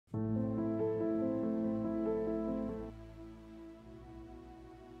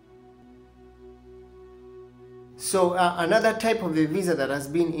So another type of the visa that has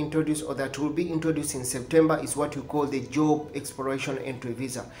been introduced or that will be introduced in September is what we call the job exploration entry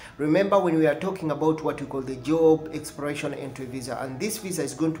visa. Remember when we are talking about what we call the job exploration entry visa, and this visa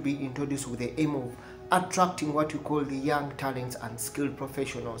is going to be introduced with the aim of attracting what we call the young talents and skilled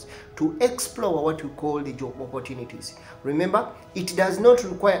professionals to explore what we call the job opportunities. Remember, it does not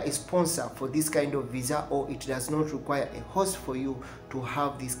require a sponsor for this kind of visa, or it does not require a host for you to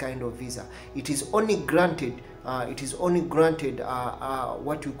have this kind of visa. It is only granted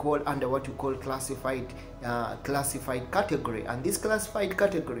what we call under what we call classified category, and this classified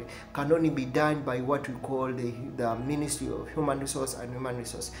category can only be done by what we call the Ministry of Human Resource and Human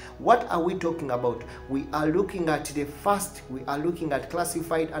Resource. What are we talking about? We are looking at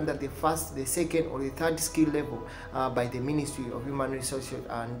classified under the first, the second, or the third skill level by the Ministry of Human Resources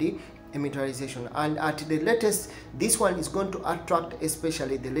and the militarization. And at the latest, this one is going to attract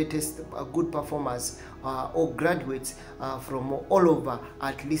especially the latest good performers or graduates from all over,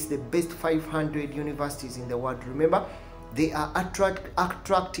 at least the best 500 universities in the world. Remember, they are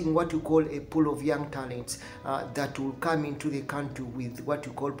attracting what you call a pool of young talents that will come into the country with what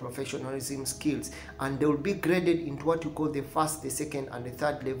you call professionalism skills, and they will be graded into what you call the first, the second, and the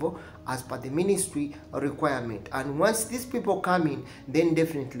third level as per the ministry requirement. And once these people come in, then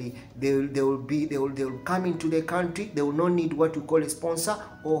definitely they will come into the country. They will not need what you call a sponsor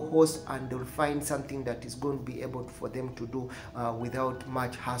or host, and they will find something that is going to be able for them to do without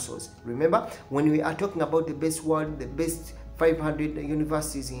much hassles. Remember, when we are talking about the best world, the best 500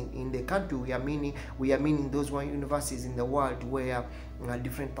 universities in the country, we are meaning those one universities in the world where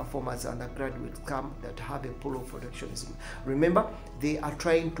different performers and undergraduates come that have a pool of professionalism. Remember, they are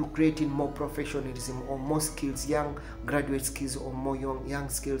trying to create in more professionalism or more skills, young graduate skills, or more young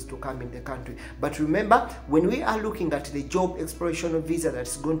skills to come in the country. But remember, when we are looking at the job exploration visa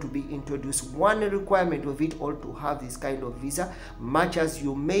that's going to be introduced, one requirement of it all to have this kind of visa, much as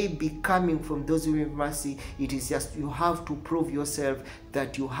you may be coming from those universities, it is just you have to prove yourself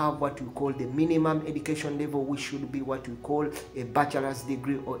that you have what we call the minimum education level, which should be what we call a bachelor's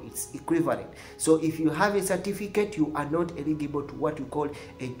degree or its equivalent. So if you have a certificate, you are not eligible to what we call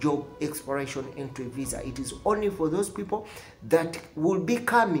a job exploration entry visa. It is only for those people that will be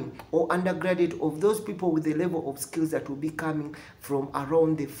coming, or undergraduate of those people with the level of skills that will be coming from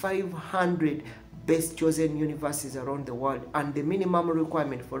around the 500 best chosen universities around the world. And the minimum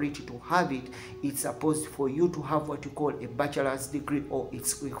requirement for it to have it, it's supposed for you to have what you call a bachelor's degree or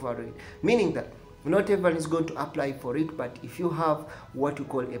its equivalent, meaning that not everyone is going to apply for it, but if you have what you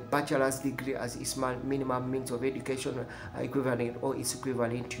call a bachelor's degree as its minimum means of education equivalent or its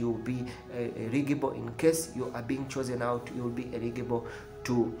equivalent, you will be eligible. In case you are being chosen out, you will be eligible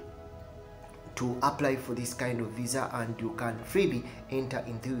to apply for this kind of visa, and you can freely enter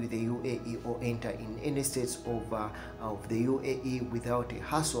into the UAE or enter in any states of the UAE without a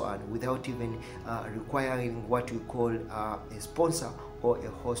hassle and without even requiring what you call a sponsor or a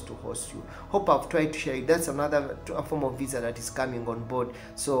host to host you. Hope I've tried to share it. That's another form of visa that is coming on board.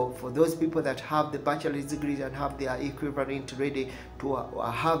 So for those people that have the bachelor's degrees and have their equivalent ready to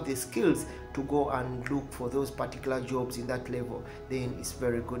have the skills to go and look for those particular jobs in that level, then it's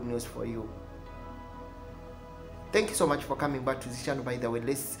very good news for you. Thank you so much for coming back to this channel. By the way,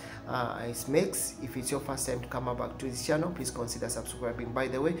 it's Mex. If it's your first time to come back to this channel, please consider subscribing. By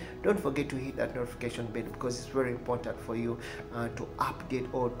the way, don't forget to hit that notification bell, because it's very important for you to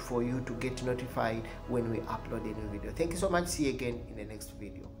update or for you to get notified when we upload a new video. Thank you so much. See you again in the next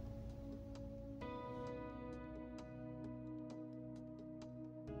video.